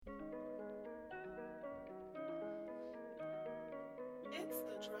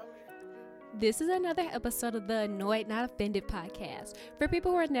This is another episode of the Annoyed Not Offended podcast for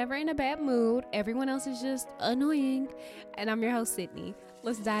people who are never in a bad mood. Everyone else is just annoying. And I'm your host, Sydney.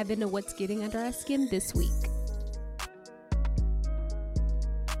 Let's dive into what's getting under our skin this week.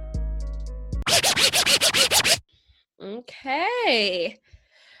 Okay.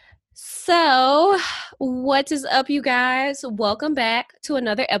 So, what is up, you guys? Welcome back to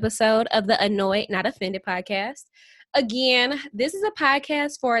another episode of the Annoyed Not Offended podcast. Again, this is a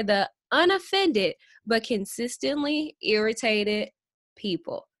podcast for the unoffended but consistently irritated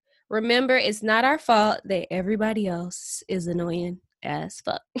people. Remember, it's not our fault that everybody else is annoying as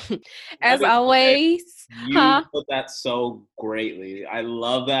fuck. As always, you put that so greatly. I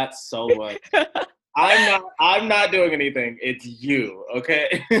love that so much. I'm not doing anything. It's you,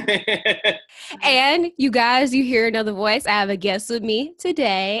 okay? And you guys, you hear another voice. I have a guest with me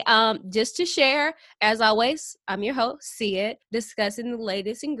today. Just to share, as always, I'm your host, Sia, discussing the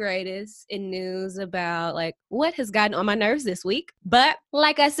latest and greatest in news about like what has gotten on my nerves this week. But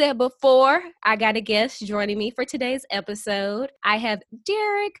like I said before, I got a guest joining me for today's episode. I have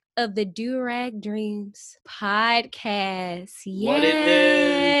Derek of the Do-Rag Dreams podcast. Yes. What it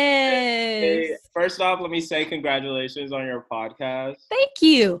is. Hey, first off, let me say congratulations on your podcast. Thank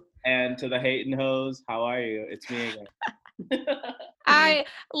you. And to the hating hoes, how are you? It's me again. I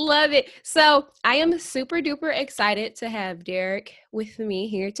love it. So I am super duper excited to have Derek with me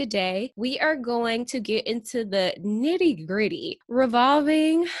here today. We are going to get into the nitty gritty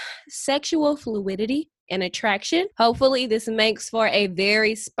revolving sexual fluidity and attraction. Hopefully this makes for a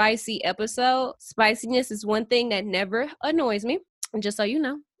very spicy episode. Spiciness is one thing that never annoys me. And just so you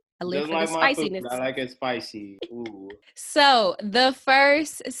know, I live for the spiciness. I like it spicy. Ooh. So the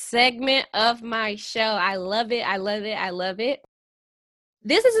first segment of my show, I love it. I love it. I love it.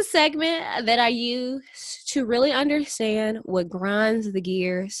 This is a segment that I use to really understand what grinds the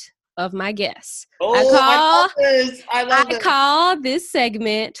gears of my guests. Oh, I love this. I call this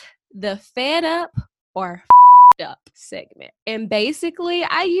segment the Fed Up or Up segment. And basically,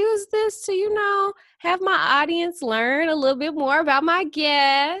 I use this to, have my audience learn a little bit more about my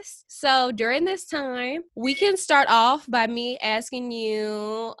guests. So during this time, we can start off by me asking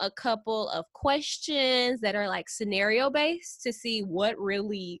you a couple of questions that are like scenario based to see what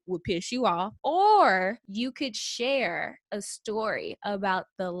really would piss you off. Or you could share a story about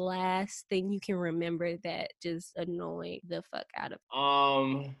the last thing you can remember that just annoyed the fuck out of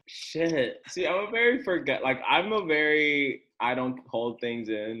shit. See, I don't hold things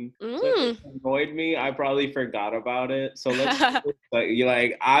in. So if it annoyed me, I probably forgot about it. So let's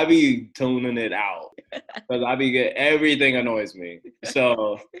I be tuning it out because everything annoys me.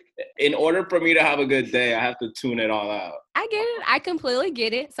 So in order for me to have a good day, I have to tune it all out. I get it. I completely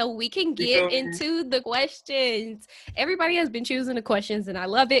get it. So we can get into the questions. Everybody has been choosing the questions, and I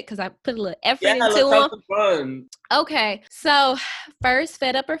love it because I put a little effort into them. Fun. Okay, so first,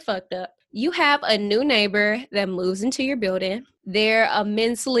 fed up or fucked up. You have a new neighbor that moves into your building. They're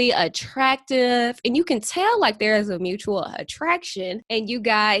immensely attractive, and you can tell like there is a mutual attraction, and you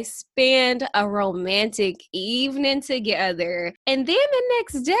guys spend a romantic evening together. And then the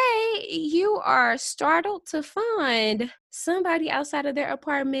next day, you are startled to find somebody outside of their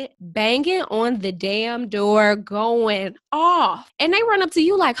apartment banging on the damn door, going off. And they run up to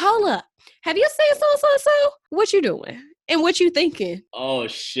you like, hold up, have you seen so? What you doing? And what you thinking? Oh,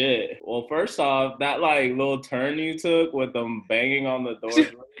 shit. Well, first off, that little turn you took with them banging on the door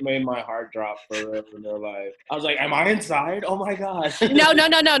made my heart drop for real in their life. I was like, am I inside? Oh, my God. No.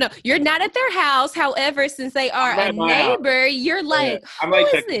 You're not at their house. However, since they are a neighbor, you're like, I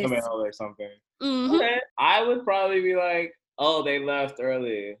might check the mail or something. Mm-hmm. Okay. I would probably be like, oh, they left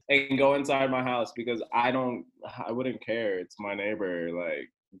early and go inside my house because I wouldn't care. It's my neighbor. Like,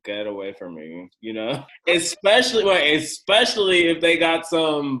 get away from me, especially if they got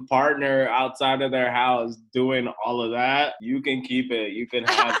some partner outside of their house doing all of that. You can keep it, you can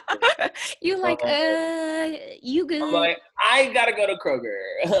have it. You like you good. I'm like, I gotta go to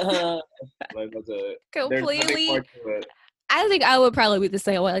Kroger. Like, that's it. Completely. I think I would probably be the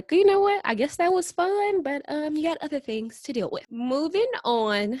same way. Like, you know what? I guess that was fun, but you got other things to deal with. Moving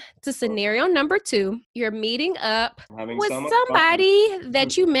on to scenario number 2. You're meeting up with somebody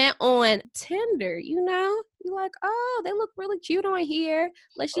that you met on Tinder, You're like, oh, they look really cute on here.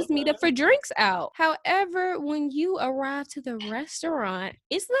 Let's just meet up for drinks out. However, when you arrive to the restaurant,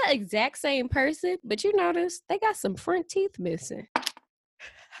 it's the exact same person, but you notice they got some front teeth missing.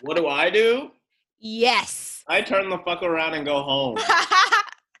 What do I do? Yes. I turn the fuck around and go home.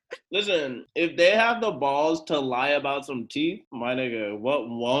 Listen, if they have the balls to lie about some teeth, my nigga, what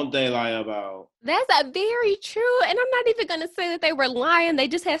won't they lie about? That's very true. And I'm not even going to say that they were lying. They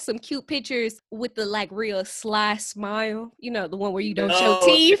just had some cute pictures with the like real sly smile. You know, the one where you don't show No,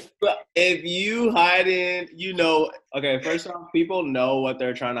 teeth. if you hide in, okay, first off, people know what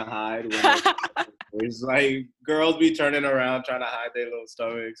they're trying to hide. It's like girls be turning around trying to hide their little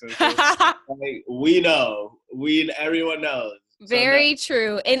stomachs and shit. Like, we know. Everyone knows. Very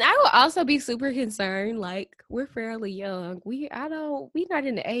true. And I will also be super concerned. Like, we're fairly young. We're not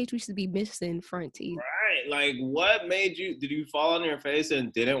in the age we should be missing front teeth. Right. Like, what did you fall on your face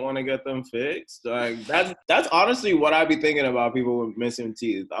and didn't want to get them fixed? Like, that's honestly what I be thinking about people with missing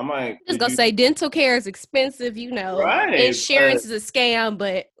teeth. I'm like, just gonna say dental care is expensive, right, insurance is a scam,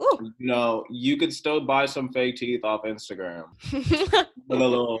 but ooh. You could still buy some fake teeth off Instagram.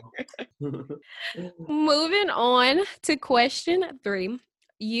 Moving on to question 3.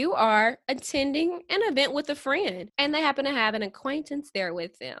 You are attending an event with a friend and they happen to have an acquaintance there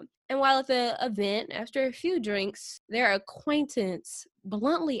with them. And while at the event, after a few drinks, their acquaintance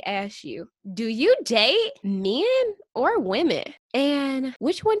bluntly asks you, do you date men or women? And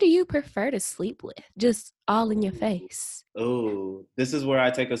which one do you prefer to sleep with? Just all in your face. Oh, this is where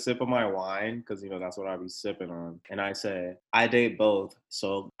I take a sip of my wine because, that's what I be sipping on. And I say, I date both.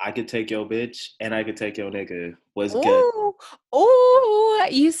 So I could take your bitch and I could take your nigga. What's good? Oh,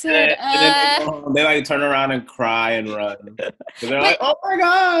 you said, and they like turn around and cry and run. They're like, oh my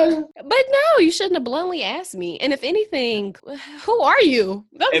God. But no, you shouldn't have bluntly asked me. And if anything, who are you?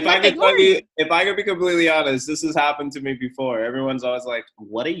 If I could be completely honest, this has happened to me before. Everyone's always like,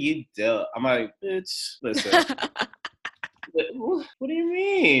 what do you do? I'm like, bitch, listen. What do you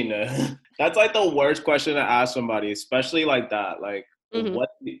mean? That's like the worst question to ask somebody, especially like that. Like, what?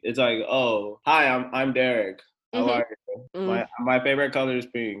 It's like, oh, hi, I'm Derek. How are you? My favorite color is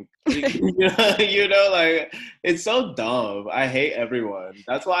pink. Like, it's so dumb. I hate everyone.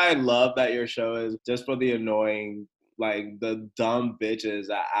 That's why I love that your show is just for the annoying, like the dumb bitches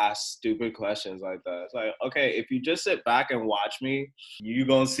that ask stupid questions like that. It's like, okay, if you just sit back and watch me, you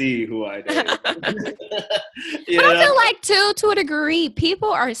gonna see who I date. But I feel like too, to a degree, people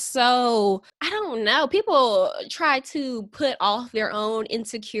are so, I don't know, people try to put off their own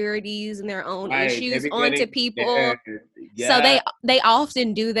insecurities and their own issues onto people. Yeah. So they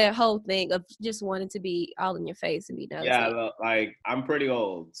often do that whole thing of just wanting to be all in your face and be nosy. Yeah, like I'm pretty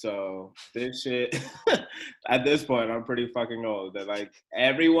old, so this shit at this point I'm pretty fucking old. That like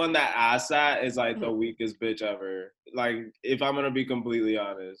everyone that asks that is like the weakest bitch ever. Like if I'm gonna be completely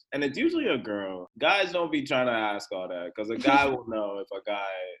honest, and it's usually a girl. Guys don't be trying to ask all that because a guy will know if a guy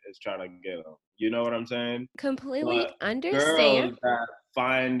is trying to get him. You know what I'm saying? Completely understand. Girls that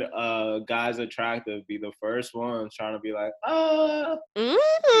find guys attractive be the first ones trying to be like, shut up.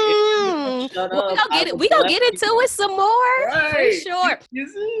 We gonna get into it some more, right. For sure. You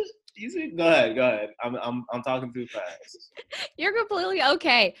see? Go ahead. I'm talking too fast. You're completely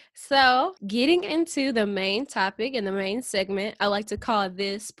okay. So, getting into the main topic and the main segment, I like to call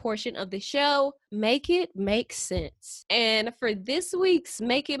this portion of the show "Make It Make Sense." And for this week's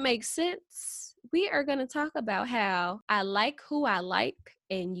 "Make It Make Sense," we are going to talk about how I like who I like,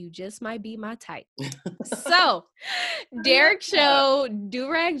 and you just might be my type. So, Derek's show,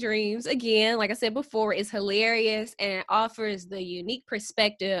 Do-Rag Dreams, again, like I said before, is hilarious and offers the unique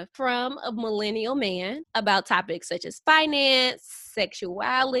perspective from a millennial man about topics such as finance,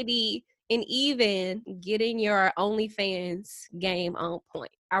 sexuality, and even getting your OnlyFans game on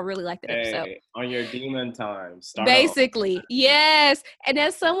point. I really like that episode. On your demon time. Basically, yes. And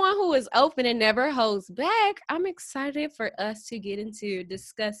as someone who is open and never holds back, I'm excited for us to get into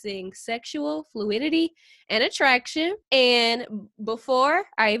discussing sexual fluidity and attraction. And before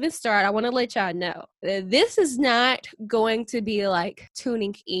I even start, I want to let y'all know that this is not going to be like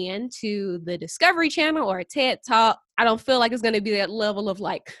tuning in to the Discovery Channel or a TED Talk. I don't feel like it's going to be that level of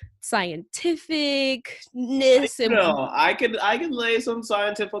like scientificness. I can lay some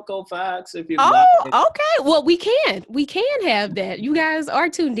scientific facts if you like. Okay. Well, we can have that. You guys are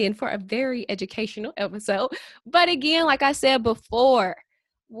tuned in for a very educational episode. But again, like I said before,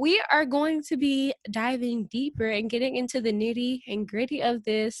 we are going to be diving deeper and getting into the nitty and gritty of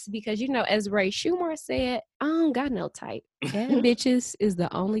this because, as Ray Schumer said, I don't got no type. Bad bitches is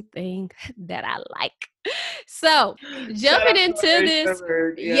the only thing that I like. So, jumping into this.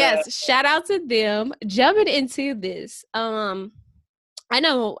 Yes, shout out to them. Jumping into this. I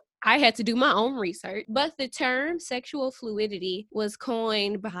know I had to do my own research, but the term sexual fluidity was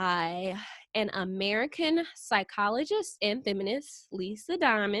coined by an American psychologist and feminist, Lisa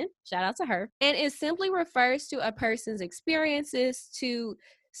Diamond. Shout out to her. And it simply refers to a person's experiences to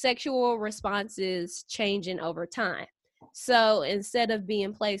sexual responses changing over time. So instead of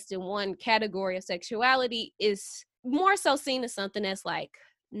being placed in one category of sexuality, it's more so seen as something that's like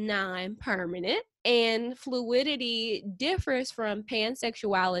non-permanent. And fluidity differs from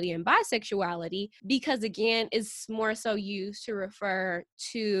pansexuality and bisexuality because, again, it's more so used to refer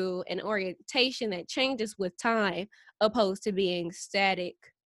to an orientation that changes with time, opposed to being static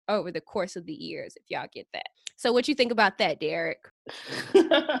over the course of the years, if y'all get that. So what you think about that, Derek?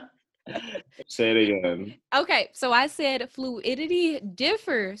 Say it again. Okay, so I said fluidity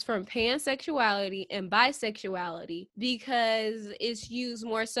differs from pansexuality and bisexuality because it's used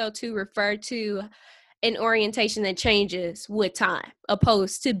more so to refer to an orientation that changes with time,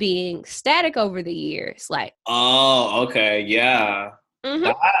 opposed to being static over the years. Like, oh, okay, yeah,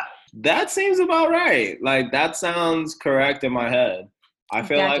 that seems about right. Like, that sounds correct in my head. I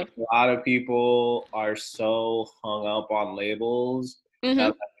feel like a lot of people are so hung up on labels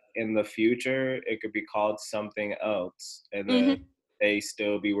that in the future it could be called something else, and then they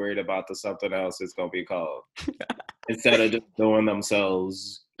still be worried about the something else it's gonna be called instead of just doing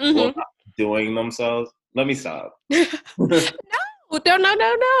themselves. Well, not doing themselves. Let me stop. No.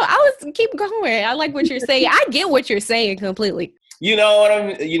 I was keep going. I like what you're saying. I get what you're saying completely. You know what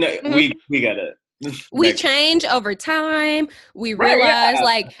I'm. You know, we get it. We change over time. We realize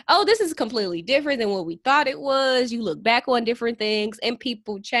like, oh, this is completely different than what we thought it was. You look back on different things and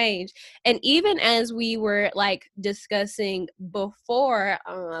people change. And even as we were like discussing before,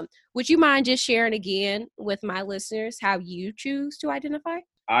 would you mind just sharing again with my listeners how you choose to identify?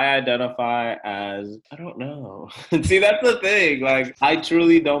 I identify as, I don't know. See, that's the thing. Like, I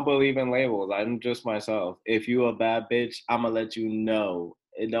truly don't believe in labels. I'm just myself. If you a bad bitch, I'm gonna let you know.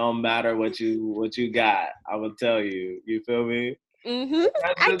 It don't matter what you got. I will tell you. You feel me?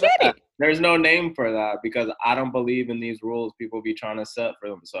 I get it. There's no name for that because I don't believe in these rules people be trying to set for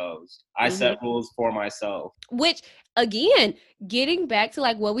themselves. I set rules for myself. Which, again, getting back to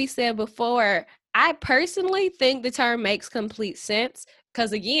like what we said before, I personally think the term makes complete sense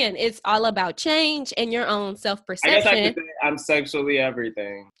because, again, it's all about change and your own self-perception. I guess I could say I'm sexually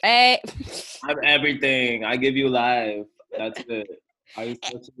everything. Hey. I'm everything. I give you life. That's it. I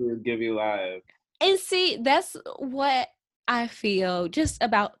essentially give you life. And see, that's what I feel just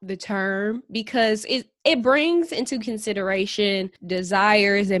about the term, because it brings into consideration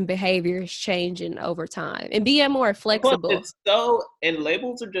desires and behaviors changing over time and being more flexible. And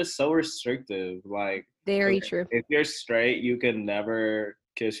labels are just so restrictive. Like, very true. If you're straight, you can never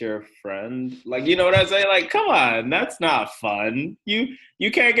kiss your friend. Like, you know what I'm saying? Like, come on, that's not fun. You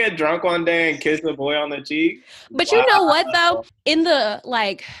can't get drunk one day and kiss a boy on the cheek. But you know what though? In the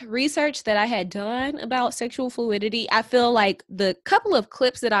like research that I had done about sexual fluidity, I feel like the couple of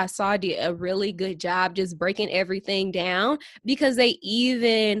clips that I saw did a really good job just breaking everything down, because they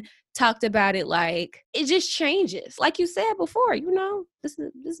even talked about it like it just changes. Like you said before, you know, this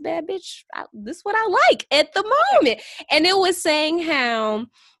bad bitch, this is what I like at the moment. And it was saying how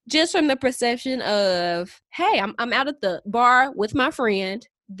just from the perception of, hey, I'm out at the bar with my friend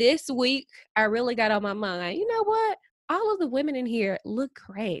this week, I really got on my mind, you know what? All of the women in here look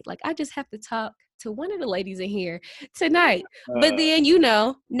great. Like, I just have to talk to one of the ladies in here tonight. But then, you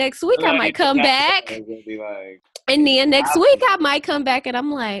know, next week I might come back. And then next week I might come back and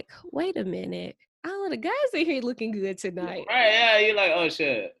I'm like, wait a minute. All of the guys in here looking good tonight. Right, yeah. You're like, oh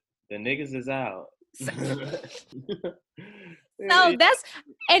shit, the niggas is out. So that's,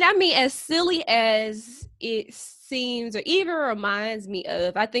 and I mean, as silly as it seems or even reminds me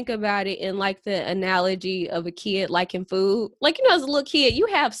of, I think about it in like the analogy of a kid liking food. Like, you know, as a little kid, you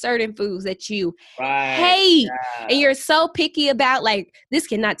have certain foods that you hate and you're so picky about, like, this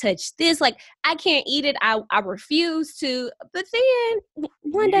cannot touch this. Like, I can't eat it. I refuse to. But then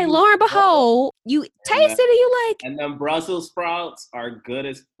one day, lo and behold, you taste it and you like. And then Brussels sprouts are good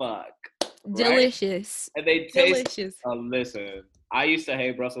as fuck. Delicious. Right? And they taste delicious. Listen, I used to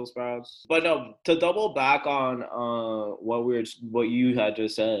hate Brussels sprouts, but no. To double back on what you had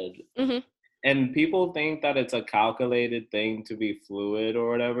just said, and people think that it's a calculated thing to be fluid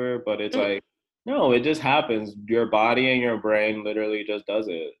or whatever, but it's like, no, it just happens. Your body and your brain literally just does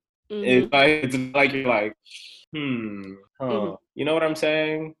it. It's like you're like, you know what I'm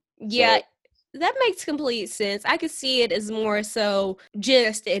saying? Yeah. So, that makes complete sense. I could see it as more so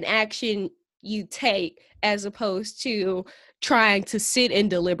just an action you take as opposed to trying to sit and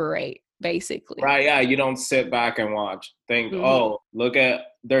deliberate, basically. Right, yeah. You don't sit back and watch. Think, oh, look at,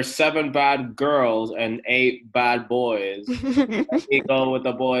 there's 7 bad girls and 8 bad boys. Let me go with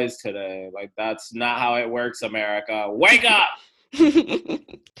the boys today. Like, that's not how it works, America. Wake up!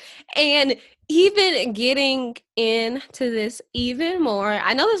 And even getting into this even more,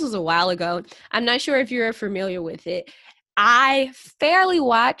 I know this was a while ago. I'm not sure if you're familiar with it. I fairly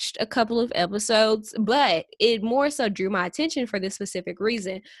watched a couple of episodes, but it more so drew my attention for this specific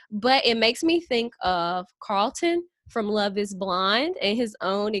reason. But it makes me think of Carlton from Love is Blind and his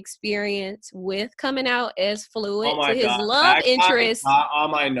own experience with coming out as Oh fluent to my his God. love That guy interest. got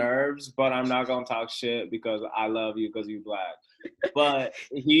on my nerves, but I'm not going to talk shit because I love you because you black. But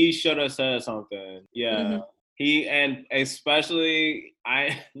he should have said something. Yeah. Mm-hmm. He, and especially,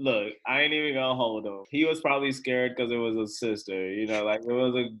 I ain't even gonna hold him. He was probably scared because it was a sister, you know, like it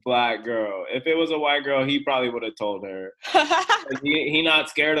was a black girl. If it was a white girl, he probably would have told her. Like, he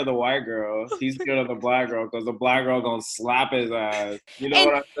not scared of the white girl. He's scared of the black girl because the black girl gonna slap his ass. You know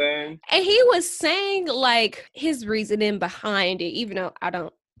what I'm saying? And he was saying like his reasoning behind it, even though I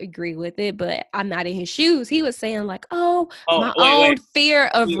don't agree with it, but I'm not in his shoes. He was saying like, my own fear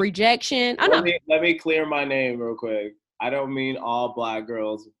of rejection. Let me clear my name real quick. I don't mean all black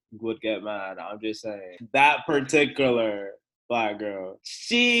girls would get mad. I'm just saying that particular black girl,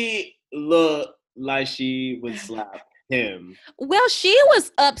 she looked like she would slap him. Well, she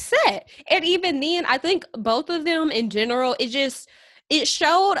was upset. And even then, I think both of them in general, it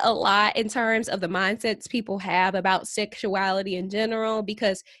showed a lot in terms of the mindsets people have about sexuality in general,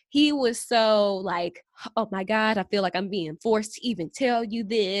 because he was so like, oh my God, I feel like I'm being forced to even tell you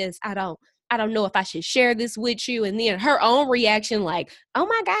this. I don't know if I should share this with you. And then her own reaction, like, oh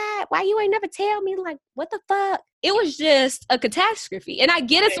my God, why you ain't never tell me? Like, what the fuck? It was just a catastrophe. And I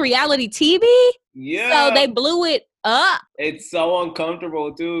get it's reality TV. Yeah. So they blew it up. It's so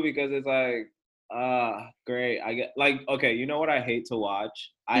uncomfortable too, because it's like, great. I get like, okay, you know what I hate to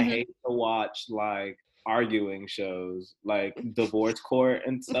watch? I hate to watch like arguing shows, like divorce court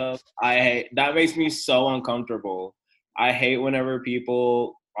and stuff. That makes me so uncomfortable. I hate whenever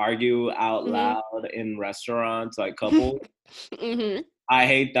people argue out loud in restaurants, like couples. I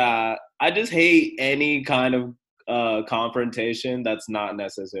hate that. I just hate any kind of confrontation that's not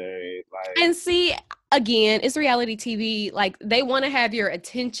necessary. Like, and see, again, it's reality TV. Like, they want to have your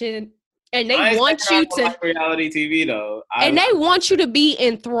attention, and they want you to like reality TV though. They want you to be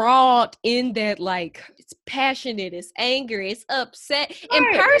enthralled in that, like, it's passionate, it's angry, it's upset. And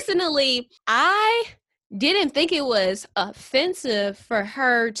personally, I didn't think it was offensive for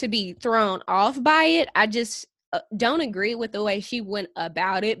her to be thrown off by it. I just don't agree with the way she went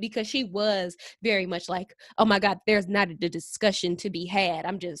about it, because she was very much like, oh my God, there's not a discussion to be had.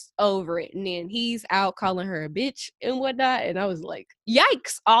 I'm just over it. And then he's out calling her a bitch and whatnot. And I was like,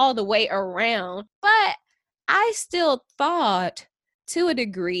 yikes, all the way around. But I still thought, to a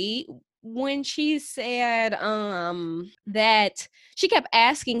degree, when she said that she kept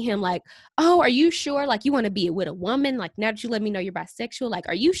asking him like, oh, are you sure like you want to be with a woman? Like, now that you let me know you're bisexual, like,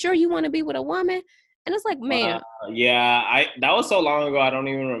 are you sure you want to be with a woman? And it's like, man. That was so long ago, I don't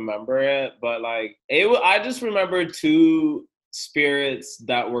even remember it. But like, I just remember two spirits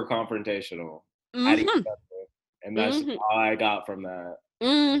that were confrontational at each other. And that's all I got from that.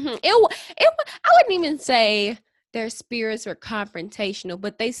 I wouldn't even say their spirits are confrontational,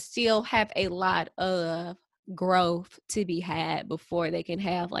 but they still have a lot of growth to be had before they can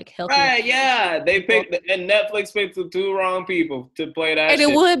have like healthy. Right, yeah. They picked, and Netflix picked the two wrong people to play that. And shit.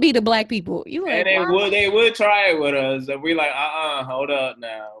 it would be the black people. They would try it with us, and we like, hold up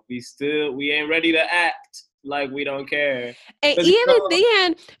now. We ain't ready to act like we don't care. And even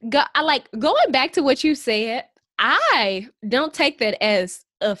then, going back to what you said, I don't take that as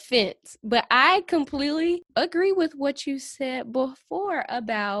offense, but I completely agree with what you said before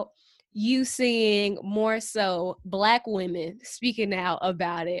about you seeing more so black women speaking out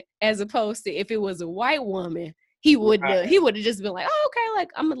about it, as opposed to if it was a white woman, he would have just been like, oh, okay, like,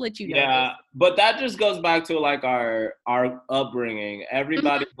 I'm gonna let you know. Yeah, but that just goes back to like our upbringing.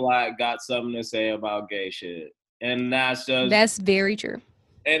 Everybody black got something to say about gay shit, and that's very true.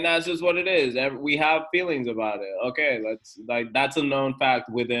 And that's just what it is. We have feelings about it. Okay, that's a known fact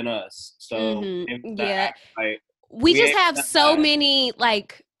within us. So we just have so many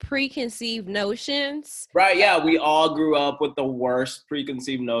like preconceived notions. Right, yeah, we all grew up with the worst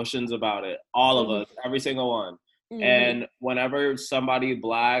preconceived notions about it. All of us, every single one. And whenever somebody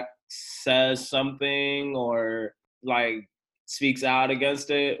black says something or like speaks out against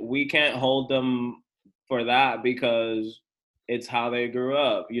it, we can't hold them for that, because it's how they grew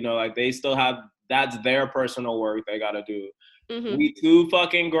up. You know, like they still have, that's their personal work they gotta do. We too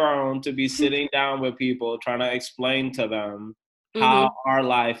fucking grown to be sitting down with people trying to explain to them how our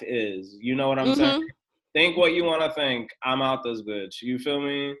life is. You know what I'm saying? Think what you want to think. I'm out this bitch. You feel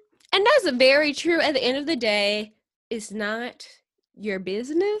me? And that's very true. At the end of the day, it's not your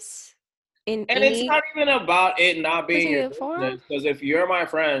business in And it's any not even about it not being your particular form. business, because if you're my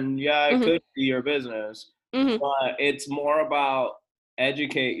friend, yeah, it could be your business, but it's more about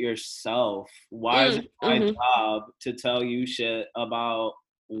educate yourself. Why is it my job to tell you shit about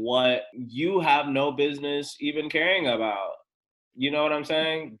what you have no business even caring about? You know what I'm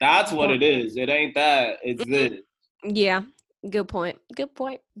saying? That's what it is. It ain't that. It's this. Yeah. Good point. Good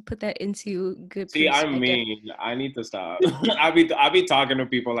point. Put that into good See, I'm perspective. mean. I need to stop. I be talking to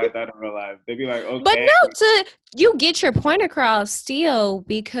people like that in real life. They be like, okay. But no, you get your point across still,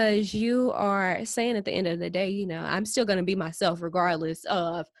 because you are saying at the end of the day, you know, I'm still going to be myself regardless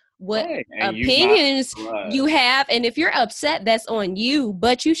of what opinions you have. And if you're upset, that's on you,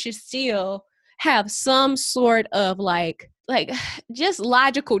 but you should still have some sort of like just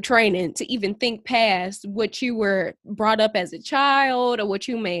logical training to even think past what you were brought up as a child or what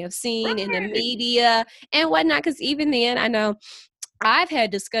you may have seen in the media and whatnot. Because even then, I know I've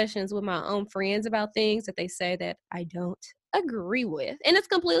had discussions with my own friends about things that they say that I don't agree with. And it's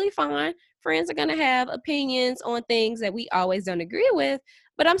completely fine. Friends are going to have opinions on things that we always don't agree with.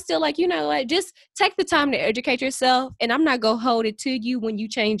 But I'm still like, you know what? Just take the time to educate yourself. And I'm not going to hold it to you when you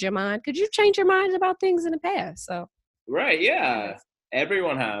change your mind, because you changed your mind about things in the past. So. Right, yeah.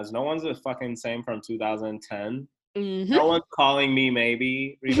 Everyone has. No one's the fucking same from 2010. No one's calling me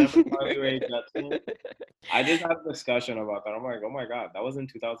maybe. Remember Carly Rae Jepsen? I just had a discussion about that. I'm like, oh my God, that was in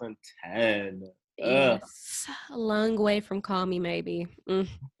 2010. Yes, a long way from Call Me Maybe.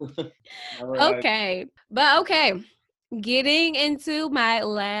 Okay, but okay. Getting into my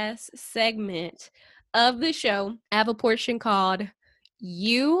last segment of the show, I have a portion called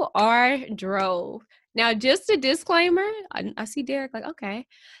You Are Drove. Now, just a disclaimer, I see Derek like, okay.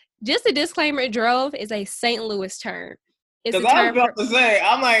 Just a disclaimer, drove is a St. Louis term. Because I was about to say,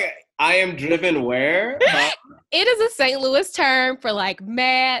 I'm like, I am driven where? Huh? It is a St. Louis term for like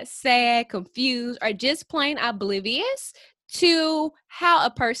mad, sad, confused, or just plain oblivious to how a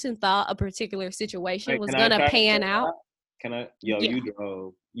person thought a particular situation was going to pan out. Can I? Yo,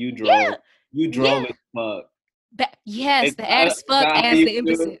 yeah. You drove as fuck. Yes, the as fuck as the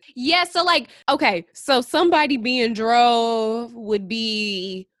emphasis. Yeah, so like, okay, so somebody being drove would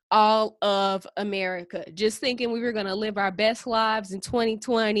be all of America. Just thinking we were going to live our best lives in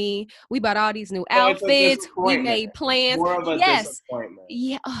 2020. We bought all these new outfits. We made plans. More of a disappointment.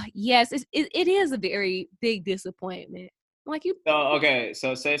 Yeah. Yes. It is a very big disappointment. Like you. So, okay.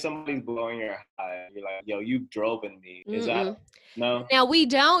 So say somebody's blowing your high. You're like, yo, you drove in me. Is that no? Now we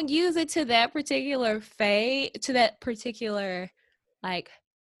don't use it to that particular like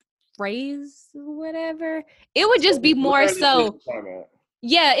phrase, whatever. It would just be more so.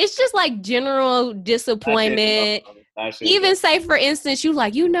 Yeah, it's just like general disappointment. Even say, for instance, you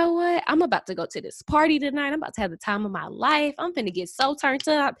like, you know what? I'm about to go to this party tonight. I'm about to have the time of my life. I'm finna get so turned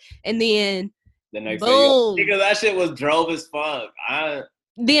up. And then the next boom. Day, because that shit was drove as fuck.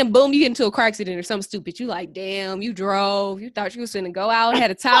 Then boom, you get into a car accident or something stupid. You like, damn, you drove. You thought you was gonna go out, had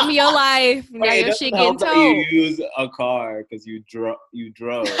a time of your life. Now your shit getting towed. You use a car because you drove.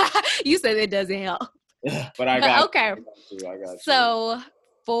 You said it doesn't help. But I got okay. I got you. So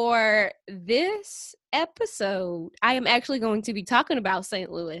for this episode, I am actually going to be talking about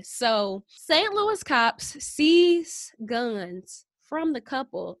St. Louis. So St. Louis cops seize guns from the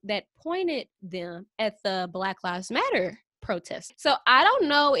couple that pointed them at the Black Lives Matter protest. So I don't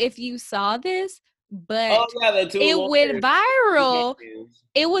know if you saw this, but it went viral.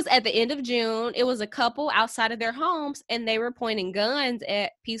 It was at the end of June. It was a couple outside of their homes, and they were pointing guns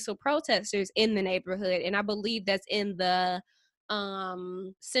at peaceful protesters in the neighborhood. And I believe that's in the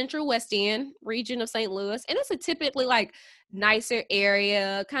Central West End region of St. Louis. And it's a typically like nicer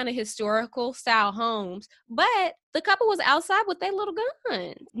area, kind of historical style homes. But the couple was outside with their little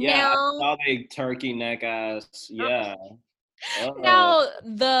guns. Yeah, now, I saw they turkey neck ass. Yeah. Now,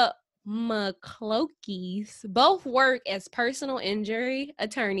 the McClokeys both work as personal injury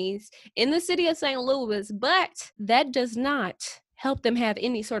attorneys in the city of St. Louis, but that does not help them have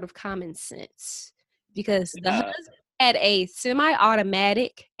any sort of common sense, because the husband had a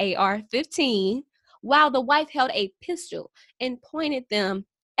semi-automatic AR-15 while the wife held a pistol and pointed them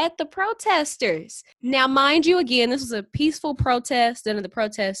at the protesters. Now, mind you, again, this was a peaceful protest. None of the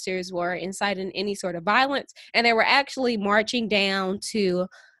protesters were inciting any sort of violence, and they were actually marching down to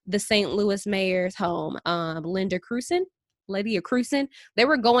the St. Louis mayor's home, Lydia Krewson. They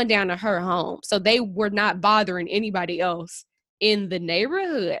were going down to her home, so they were not bothering anybody else in the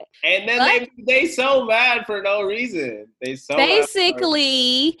neighborhood. And then they so mad for no reason. They so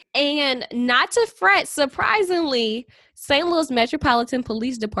basically, and not to fret, surprisingly, St. Louis Metropolitan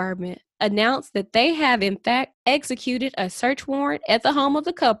Police Department announced that they have in fact executed a search warrant at the home of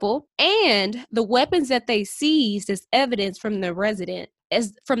the couple, and the weapons that they seized as evidence from the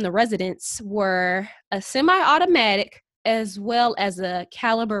residents were a semi-automatic as well as a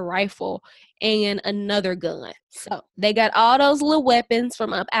caliber rifle and another gun. So they got all those little weapons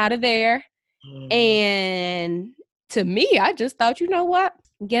from up out of there. And to me, I just thought, you know what?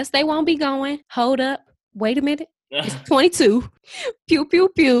 Guess they won't be going. Hold up. Wait a minute. It's 22. Pew, pew,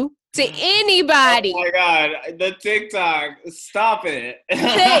 pew. To anybody. Oh my God. The TikTok. Stop it. To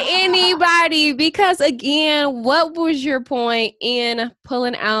anybody. Because again, what was your point in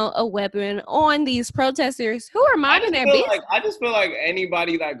pulling out a weapon on these protesters who are minding their business? I just feel like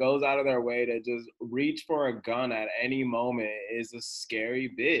anybody that goes out of their way to just reach for a gun at any moment is a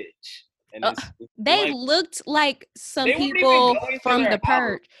scary bitch. And they like, looked like some people from the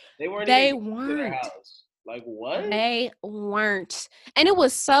Purge. They weren't. To their house. Like, what? They weren't. And it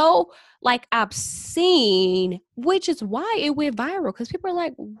was so, like, obscene, which is why it went viral. Because people are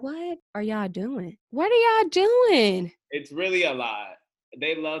like, what are y'all doing? What are y'all doing? It's really a lot.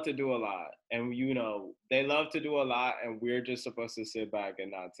 They love to do a lot. And, you know, they love to do a lot. And we're just supposed to sit back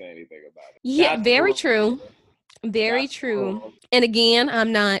and not say anything about it. Yeah, that's very true. Very true. Cool. And again,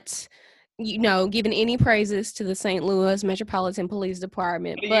 I'm not, you know, giving any praises to the St. Louis Metropolitan Police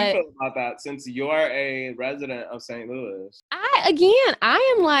Department. What do you feel about that since you're a resident of St. Louis?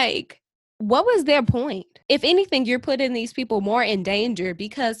 I am like, what was their point? If anything, you're putting these people more in danger,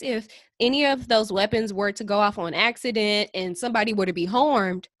 because if any of those weapons were to go off on accident and somebody were to be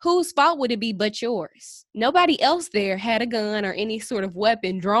harmed, whose fault would it be but yours? Nobody else there had a gun or any sort of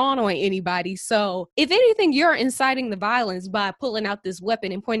weapon drawn on anybody. So if anything, you're inciting the violence by pulling out this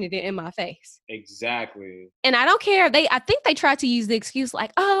weapon and pointing it in my face. Exactly. And I don't care. I think they tried to use the excuse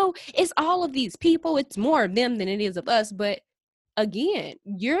like, oh, it's all of these people. It's more of them than it is of us. But again,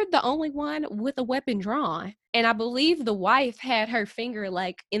 you're the only one with a weapon drawn. And I believe the wife had her finger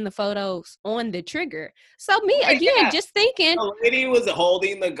like in the photos on the trigger. So just thinking. The lady was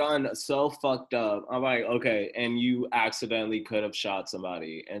holding the gun so fucked up. I'm like, okay, and you accidentally could have shot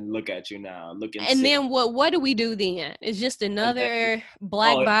somebody. And look at you now. And then what do we do then? It's just another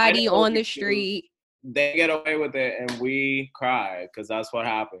black body on the street. They get away with it and we cry because that's what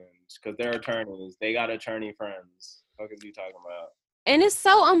happens. Because they're attorneys. They got attorney friends. What are you talking about? And it's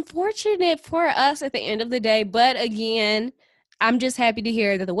so unfortunate for us at the end of the day. But again, I'm just happy to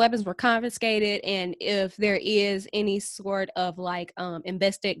hear that the weapons were confiscated. And if there is any sort of like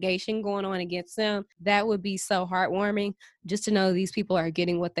investigation going on against them, that would be so heartwarming just to know these people are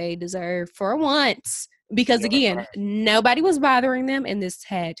getting what they deserve for once. Because again, nobody was bothering them and this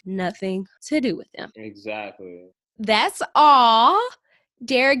had nothing to do with them. Exactly. That's all.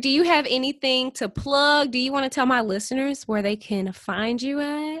 Derek, do you have anything to plug? Do you want to tell my listeners where they can find you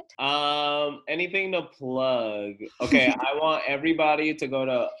at? Anything to plug? Okay, I want everybody to go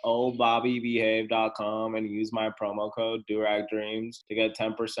to oldbobbybehave.com and use my promo code DuragDreams to get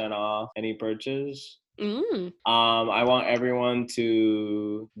 10% off any purchase. I want everyone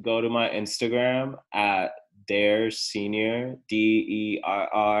to go to my Instagram at DerSenior,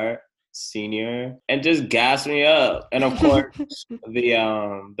 DERR Senior, and just gas me up. And of course, the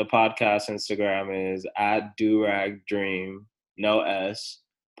podcast Instagram is at DuragDream, no S,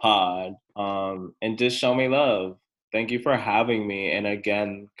 pod. And just show me love. Thank you for having me. And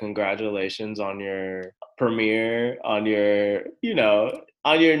again, congratulations on your premiere, on your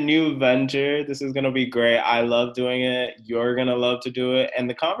new venture. This is going to be great. I love doing it. You're going to love to do it. And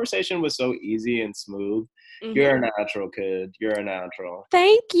the conversation was so easy and smooth. Mm-hmm. You're a natural, kid. You're a natural.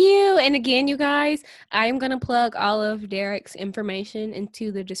 Thank you. And again, you guys, I'm going to plug all of Derek's information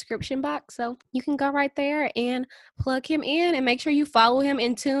into the description box. So you can go right there and plug him in and make sure you follow him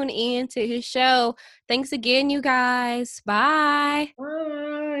and tune in to his show. Thanks again, you guys. Bye.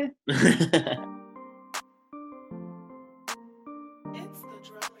 Bye.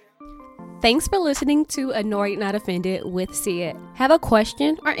 Thanks for listening to Annoyed Not Offended with Sid. Have a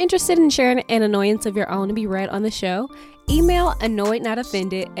question or interested in sharing an annoyance of your own to be read on the show? Email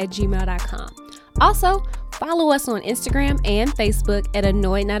annoyednotoffended@gmail.com. Also, follow us on Instagram and Facebook at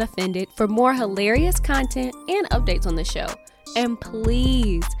Annoyed Not Offended for more hilarious content and updates on the show. And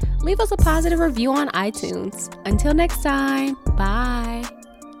please leave us a positive review on iTunes. Until next time, bye.